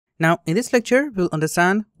Now in this lecture, we'll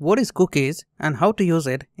understand what is cookies and how to use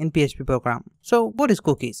it in PHP program. So what is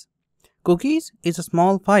cookies? Cookies is a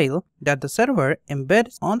small file that the server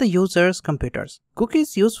embeds on the user's computers. Cookies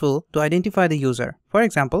is useful to identify the user. For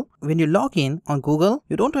example, when you log in on Google,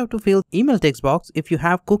 you don't have to fill email text box if you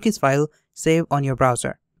have cookies file saved on your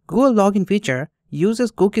browser. Google login feature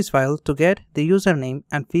uses cookies file to get the username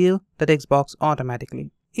and fill the text box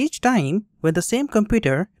automatically. Each time when the same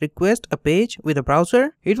computer requests a page with a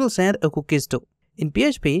browser, it will send a cookies too. In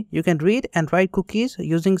PHP, you can read and write cookies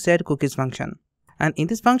using setCookies function. And in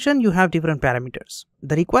this function, you have different parameters.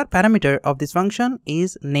 The required parameter of this function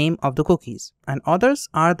is name of the cookies, and others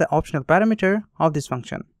are the optional parameter of this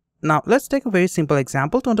function. Now let's take a very simple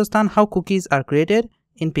example to understand how cookies are created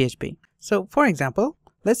in PHP. So for example,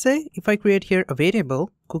 let's say if I create here a variable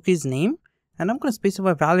cookies name, and I'm going to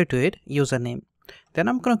specify value to it, username. Then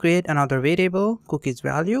I'm going to create another variable cookies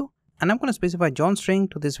value, and I'm going to specify John string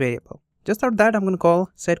to this variable. Just after that, I'm going to call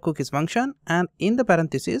setCookies function, and in the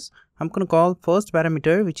parenthesis, I'm going to call first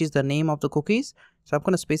parameter, which is the name of the cookies. So I'm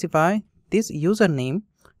going to specify this username,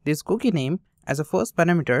 this cookie name as a first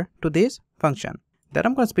parameter to this function. Then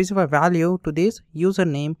I'm going to specify value to this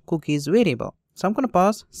username cookies variable. So I'm going to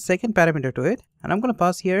pass second parameter to it, and I'm going to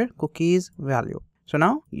pass here cookies value. So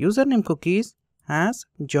now username cookies has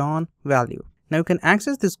John value. Now you can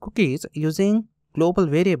access these cookies using global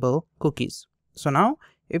variable cookies. So now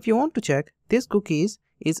if you want to check this cookies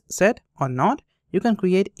is set or not, you can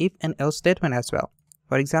create if and else statement as well.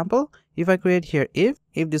 For example, if I create here if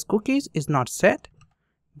this cookies is not set,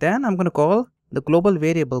 then I'm going to call the global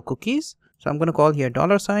variable cookies. So I'm going to call here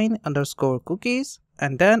 $_cookies,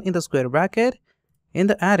 and then in the square bracket in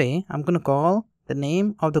the array, I'm going to call the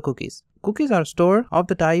name of the cookies. Cookies are stored of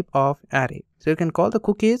the type of array. So you can call the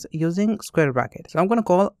cookies using square bracket. So I'm going to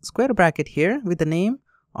call square bracket here with the name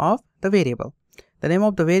of the variable. The name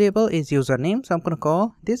of the variable is username. So I'm going to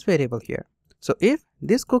call this variable here. So if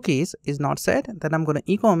this cookies is not set, then I'm going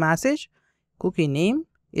to echo a message cookie name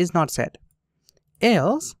is not set.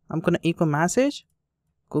 Else I'm going to echo message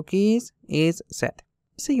cookies is set.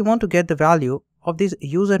 So you want to get the value of this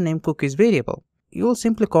username cookies variable. You will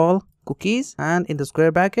simply call cookies, and in the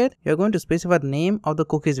square bracket you're going to specify the name of the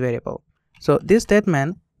cookies variable. So this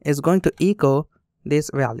statement is going to echo this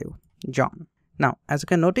value John. Now as you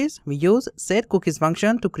can notice, we use setCookies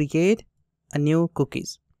function to create a new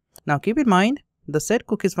cookies. Now keep in mind, the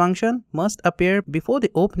setCookies function must appear before the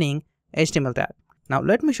opening HTML tag. Now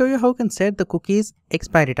let me show you how you can set the cookies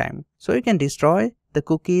expiry time, so you can destroy the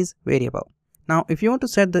cookies variable. Now if you want to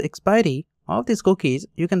set the expiry of these cookies,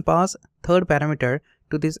 you can pass third parameter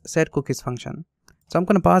to this setCookies function. So I'm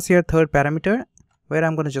going to pass here third parameter, where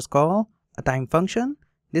I'm going to just call a time function.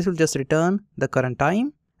 This will just return the current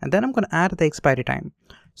time, and then I'm going to add the expiry time.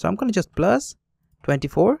 So I'm going to just plus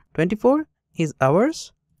 24. 24 is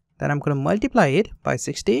hours. Then I'm going to multiply it by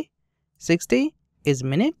 60. 60 is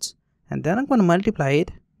minutes, and then I'm going to multiply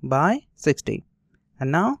it by 60.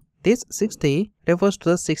 And now this 60 refers to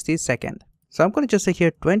the 60 second. So I'm going to just say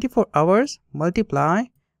here 24 hours multiply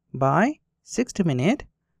by 60 minute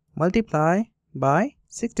multiply by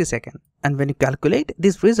 60 second. And when you calculate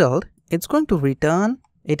this result, it's going to return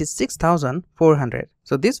 86,400.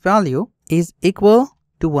 So this value is equal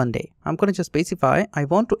to 1 day. I'm going to just specify I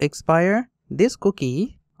want to expire this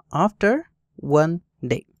cookie after 1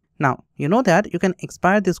 day. Now you know that you can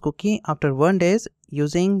expire this cookie after 1 day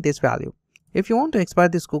using this value. If you want to expire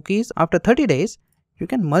these cookies after 30 days, you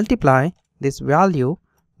can multiply this value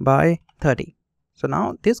by 30. So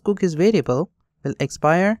now this cookies variable will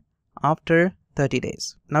expire after 30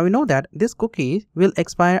 days. Now we know that this cookie will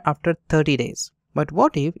expire after 30 days. But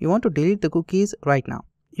what if you want to delete the cookies right now?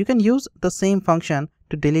 You can use the same function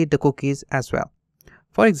to delete the cookies as well.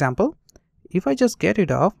 For example, if I just get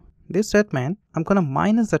rid of this statement, I'm going to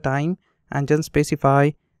minus the time and just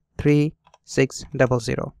specify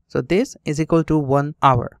 3600. So this is equal to 1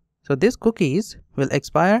 hour. So this cookies will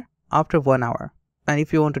expire after 1 hour. And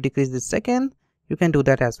if you want to decrease this second, you can do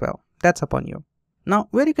that as well. That's upon you. Now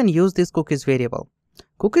where you can use this cookies variable.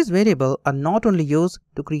 Cookies variable are not only used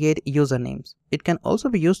to create usernames. It can also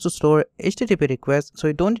be used to store HTTP requests, so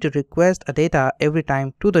you don't need to request a data every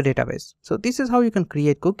time to the database. So this is how you can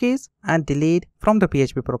create cookies and delete from the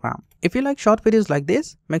PHP program. If you like short videos like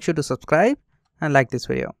this, make sure to subscribe and like this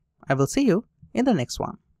video. I will see you in the next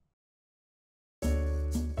one.